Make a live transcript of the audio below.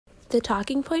The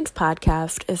Talking Points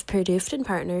podcast is produced in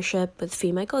partnership with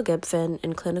C. Michael Gibson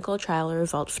and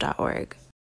clinicaltrialresults.org.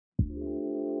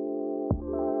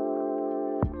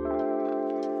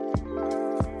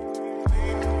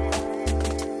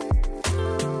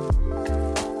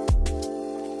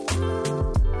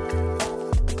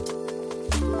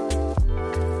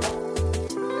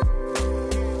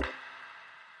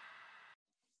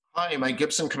 Hi, Mike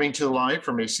Gibson coming to you live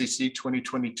from ACC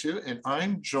 2022, and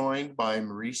I'm joined by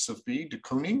Marie-Sophie de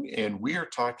Kooning, and we are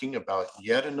talking about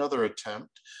yet another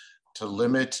attempt to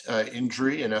limit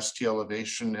injury in ST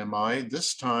elevation MI,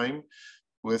 this time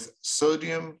with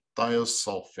sodium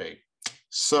thiosulfate.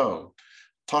 So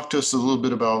talk to us a little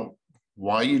bit about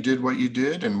why you did what you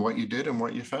did and what you did and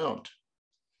what you found.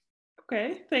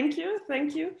 Okay, thank you.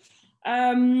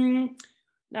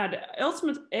 Now, the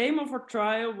ultimate aim of our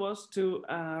trial was to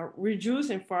reduce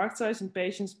infarct size in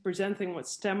patients presenting with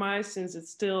STEMI, since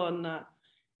it's still an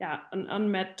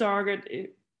unmet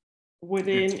target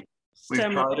within We've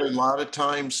STEMI. tried a lot of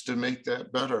times to make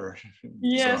that better.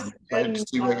 Yes. So I'm excited to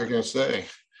see what you're going to say.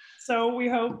 So we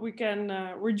hope we can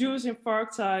reduce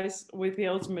infarct size with the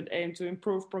ultimate aim to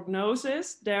improve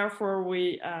prognosis. Therefore,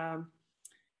 we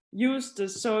use the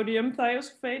sodium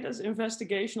thiosulfate as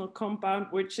investigational compound,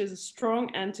 which is a strong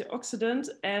antioxidant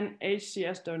and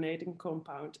HCS donating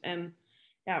compound. And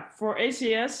for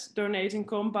HCS donating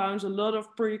compounds, a lot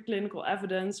of preclinical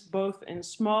evidence, both in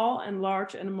small and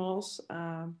large animals,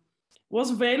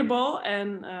 was available.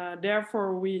 And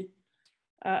therefore, we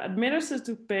administered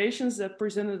to patients that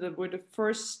presented with the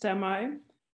first STEMI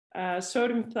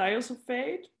sodium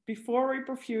thiosulfate before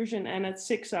reperfusion and at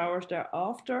 6 hours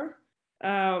thereafter.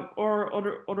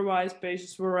 Otherwise,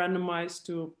 patients were randomized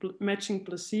to matching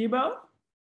placebo.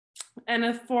 And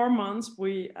at 4 months,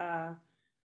 we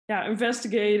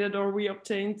investigated, or we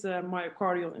obtained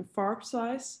myocardial infarct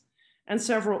size and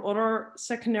several other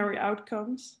secondary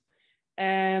outcomes.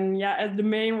 And as the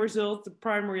main result, the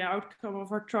primary outcome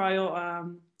of our trial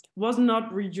was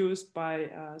not reduced by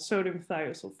sodium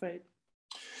thiosulfate.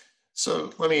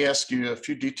 So let me ask you a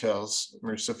few details,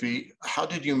 Marie-Sophie. How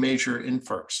did you measure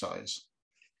infarct size?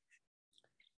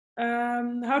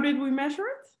 How did we measure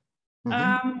it?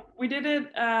 Mm-hmm. We did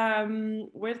it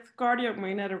with cardiac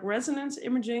magnetic resonance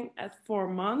imaging at 4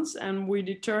 months, and we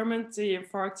determined the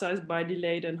infarct size by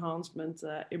delayed enhancement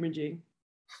imaging.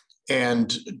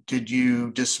 And did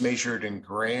you just measure it in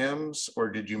grams, or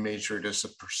did you measure it as a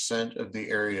percent of the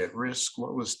area at risk?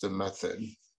 What was the method?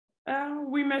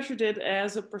 We measured it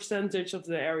as a percentage of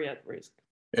the area at risk.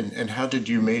 And how did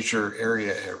you measure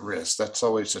area at risk? That's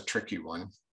always a tricky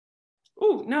one.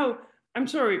 Oh, no, I'm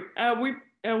sorry.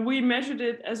 We measured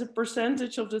it as a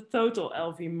percentage of the total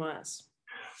LV mass.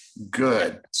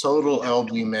 Good. Total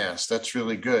LV mass. That's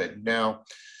really good. Now,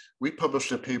 we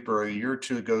published a paper a year or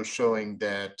two ago showing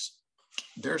that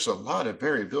there's a lot of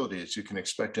variability, as you can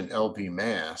expect, in LV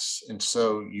mass. And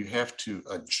so you have to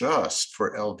adjust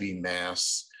for LV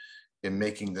mass in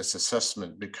making this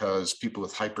assessment, because people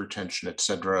with hypertension, et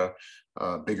cetera,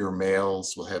 bigger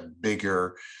males will have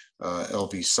bigger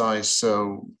LV size.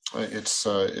 So it's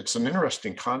an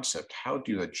interesting concept. How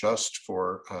do you adjust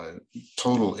for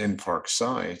total infarct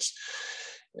size?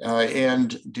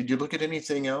 And did you look at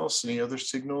anything else, any other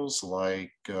signals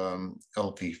like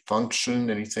LV function,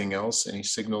 anything else, any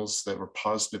signals that were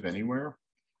positive anywhere?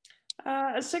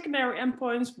 As secondary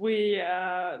endpoints, we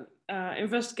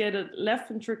investigated left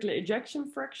ventricular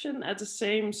ejection fraction at the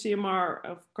same CMR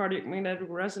of cardiac magnetic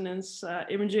resonance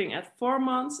imaging at 4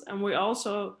 months. And we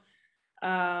also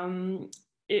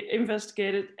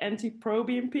investigated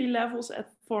NT-proBNP levels at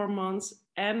 4 months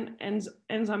and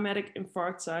enzymatic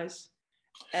infarct size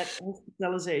at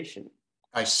hospitalization.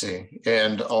 I see.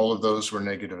 And all of those were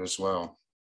negative as well?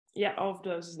 Yeah, all of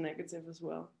those is negative as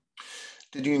well.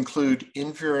 Did you include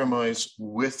inferior MIs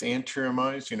with anterior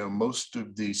MIs? You know, most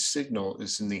of the signal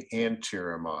is in the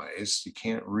anterior MIs. You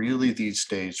can't really these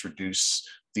days reduce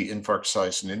the infarct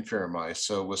size in inferior MIs.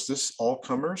 So was this all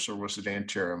comers or was it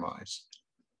anterior MIs?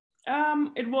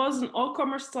 It was an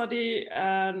all-comer study,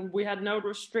 and we had no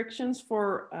restrictions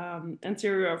for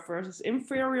anterior versus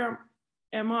inferior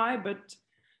MI, but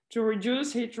to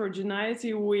reduce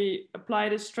heterogeneity, we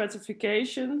applied a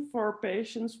stratification for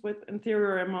patients with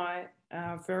anterior MI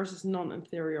versus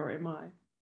non-anterior MI.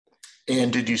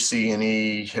 And did you see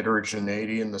any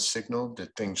heterogeneity in the signal?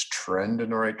 Did things trend in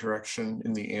the right direction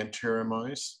in the anterior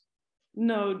MIs?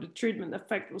 No, the treatment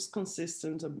effect was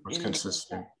consistent.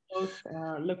 Both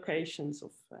locations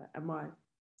of MI.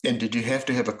 And did you have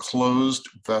to have a closed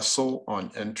vessel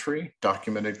on entry,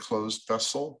 documented closed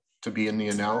vessel, to be in the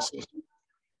analysis?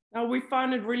 Now, we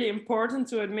found it really important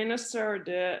to administer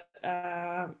the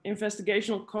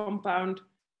investigational compound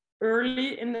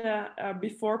early in the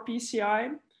before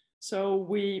PCI. So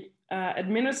we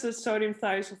administered sodium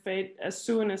thiosulfate as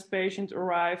soon as patient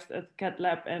arrived at the cath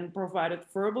lab and provided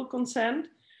verbal consent.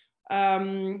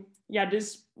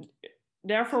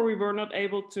 Therefore we were not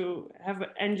able to have an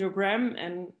angiogram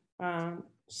and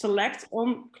select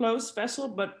on closed vessel,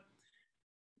 but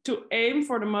to aim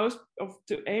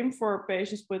for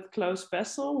patients with closed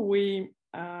vessel, we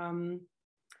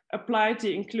applied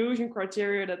the inclusion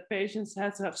criteria that patients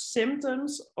had to have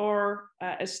symptoms or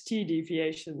ST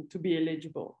deviation to be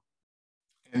eligible.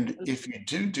 And if you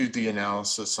do the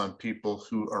analysis on people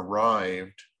who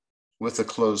arrived with a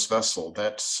closed vessel,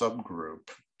 that subgroup,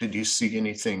 did you see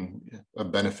anything, a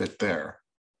benefit there?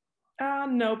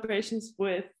 No, patients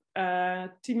with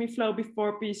TIMI flow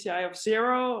before PCI of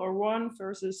 0 or 1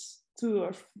 versus 2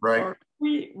 or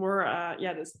 3 were,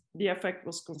 the effect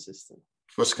was consistent.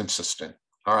 Was consistent.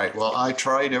 All right, well, I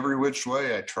tried every which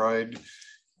way. I tried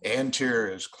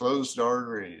anteriors, closed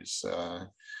arteries. I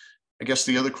guess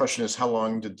the other question is, how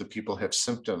long did the people have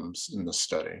symptoms in the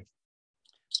study?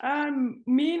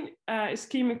 Mean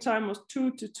ischemic time was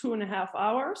 2 to 2.5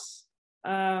 hours.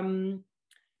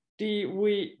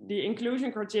 The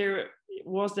inclusion criteria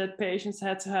was that patients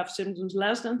had to have symptoms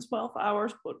less than 12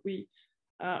 hours, but we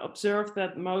observed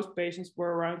that most patients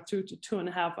were around 2 to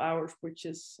 2.5 hours, which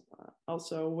is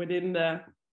also within the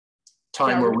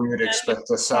time where we would expect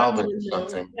to salvage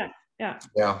something. Yeah.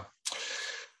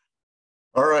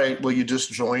 All right. Well, you just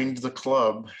joined the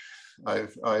club.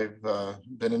 I've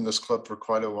been in this club for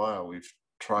quite a while. We've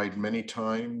tried many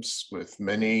times with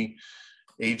many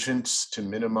agents to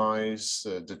minimize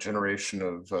the generation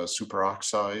of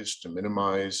superoxides, to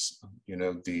minimize,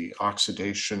 the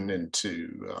oxidation, and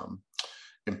to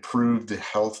improve the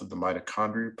health of the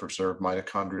mitochondria, preserve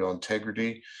mitochondrial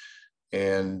integrity.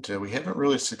 And we haven't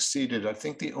really succeeded. I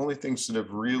think the only things that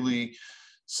have really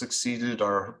succeeded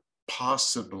are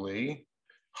possibly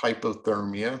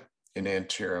hypothermia in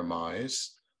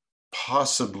anterior-MISE,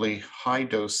 possibly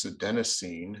high-dose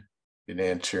adenosine in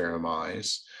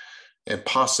anterior-MISE, and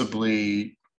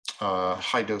possibly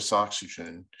high-dose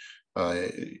oxygen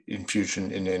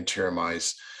infusion in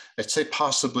anterior-MISE. I'd say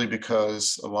possibly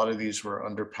because a lot of these were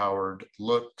underpowered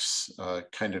looks,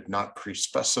 kind of not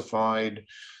pre-specified.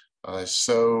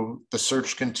 So the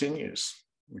search continues.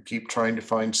 We keep trying to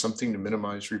find something to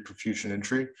minimize reperfusion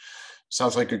injury.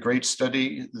 Sounds like a great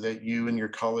study that you and your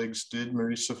colleagues did,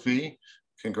 Marie-Sophie.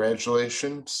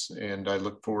 Congratulations. And I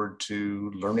look forward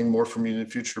to learning more from you in the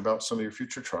future about some of your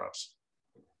future trials.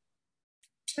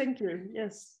 Thank you.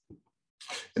 Yes.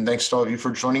 And thanks to all of you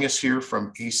for joining us here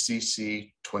from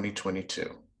ACC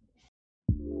 2022.